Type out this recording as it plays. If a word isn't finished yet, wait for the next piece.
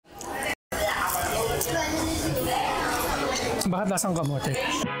Bakit lasang kamote?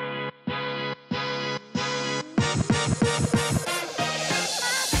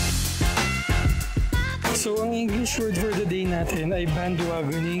 So, ang English word for the day natin ay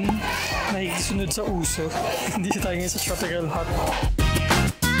bandwagoning, nakikisunod sa uso. Hindi tayo ngayon sa tropical hot.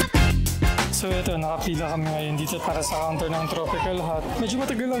 So ito, nakapila kami ngayon dito para sa counter ng tropical hot. Medyo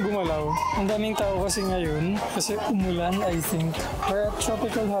matagal lang gumalaw. Ang daming tao kasi ngayon, kasi umulan, I think. We're at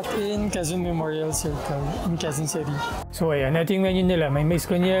tropical hot in Quezon Memorial Circle in Quezon City. So ayan, ito yung menu nila. May mais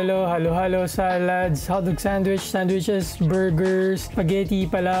con hielo, halo-halo, salads, hotdog sandwich, sandwiches, burgers, spaghetti,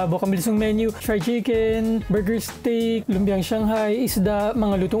 palabok. Ang bilis ng menu, fried chicken, burger steak, lumpiang Shanghai, isda,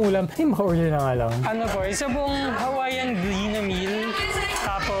 mga lutong ulam. Ay, maka-order na nga lang. Ano po, isa pong Hawaiian Glee na meal.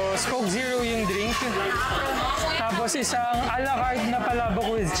 Tapos Coke Zero yung drink. Tapos isang a la carte na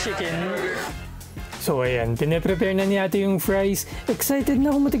palabok with chicken. So ayan, pinaprepare na ni ate yung fries. Excited na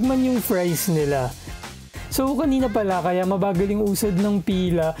ako matikman yung fries nila. So kanina pala, kaya mabagal yung usad ng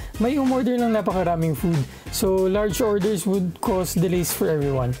pila, may umorder ng napakaraming food. So large orders would cause delays for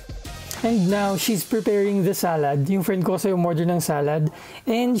everyone. And now, she's preparing the salad. Yung friend ko kasi umorder ng salad.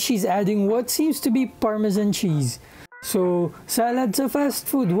 And she's adding what seems to be Parmesan cheese. So, salad sa fast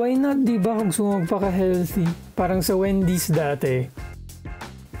food, why not, diba, kung gusto mo magpaka-healthy? Parang sa Wendy's dati.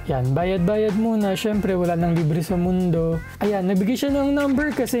 Yan, bayad-bayad muna. Syempre, wala nang libre sa mundo. Ayan, nagbigay siya ng number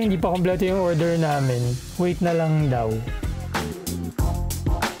kasi hindi pa kompleto yung order namin. Wait na lang daw.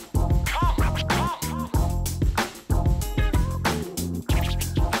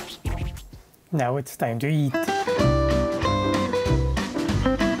 Now it's time to eat.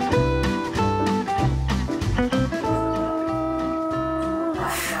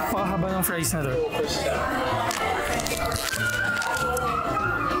 Fries na to.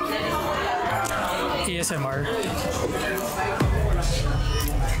 ASMR.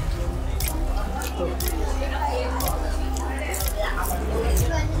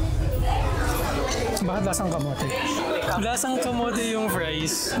 Bakit lasang kamote? Lasang kamote yung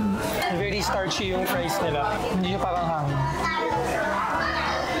fries. Very starchy yung fries nila. Hindi yung parang hangin.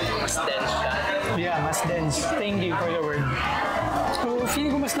 Mas dense ka. Yeah, mas dense. Thank you for the word. So,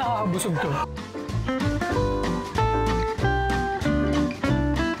 feeling ko mas nakakabusog to.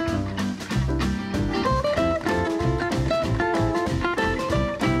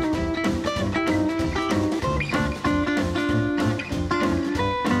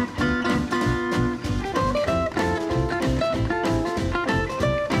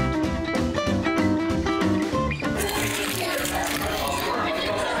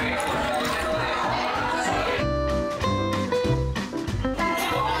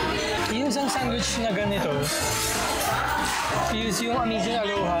 Sandwich na ganito is yung Amazing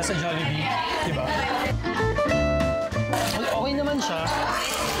Aloha sa Jollibee, diba? Okay naman siya.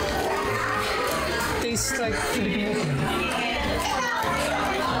 Tastes like Filipino food.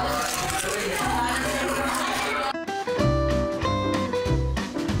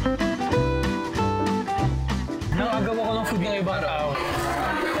 Nakagawa ko ng food ng ibang tao.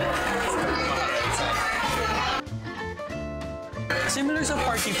 Similar sa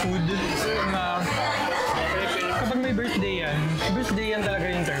party food na kapag may birthday yan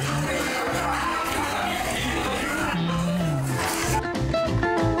talaga yung term.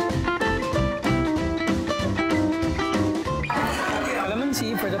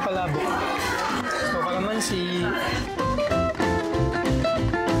 Kalamansi for the palabok. So kalamansi,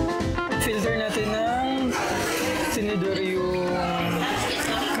 filter natin ng tinidor yung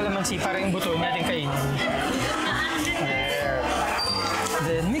kalamansi para yung buto natin kainin.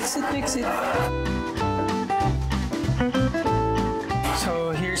 Then mix it.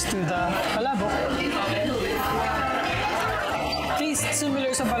 So here's to the palabok. Taste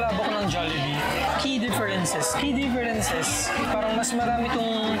similar sa palabok ng Jollibee. Key differences, parang mas marami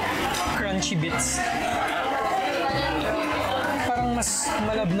tong crunchy bits. Parang mas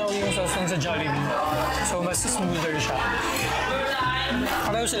malabnaw yung sauce sa Jollibee. So mas smoother siya.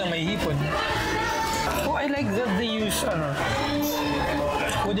 Pareho silang may hipon. Oh, I like that they use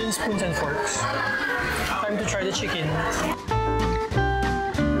wooden spoons and forks. Time to try the chicken.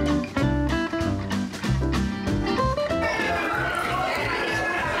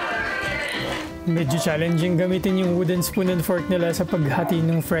 Medyo challenging gamitin yung wooden spoon and fork nila sa paghati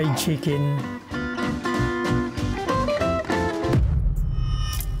ng fried chicken.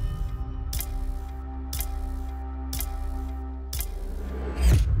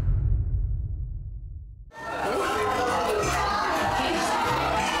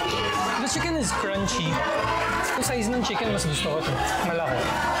 Chicken is crunchy. Yung size ng chicken, mas gusto ko ito. Malaki.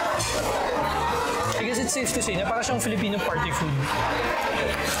 I guess it's safe to say na para siyang Filipino party food.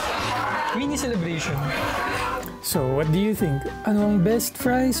 Mini celebration. So, what do you think? Ano ang best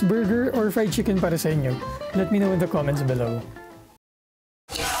fries, burger, or fried chicken para sa inyo? Let me know in the comments below.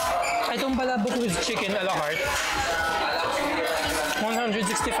 Itong palabok with chicken a la carte,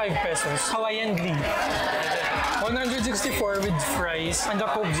 165 pesos. Hawaiian Glee, 164 with fries and a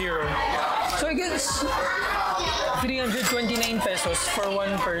Coke Zero. So I guess 329 pesos for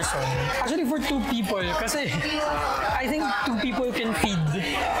one person. Actually, for two people, kasi I think two people can feed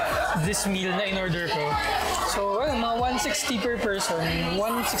this meal na in-order ko. So, mga 160 per person,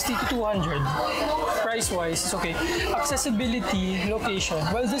 160 to 200. Price-wise, it's okay. Accessibility, location.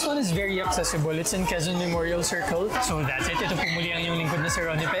 Well, this one is very accessible. It's in Quezon Memorial Circle. So, that's it. Ito po muli ang inyong lingkod na si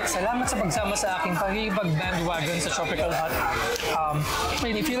Ronnie Pe. Salamat sa pagsama sa aking pag-bandwagon sa Tropical Hut.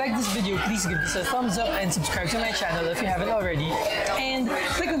 And if you like this video, please give this a thumbs up and subscribe to my channel if you haven't already. And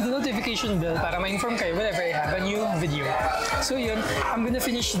click on the notification bell para ma-inform kayo whenever I have a new video. So yun, I'm gonna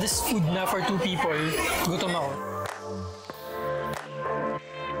finish this food na for two people. Gutom ako.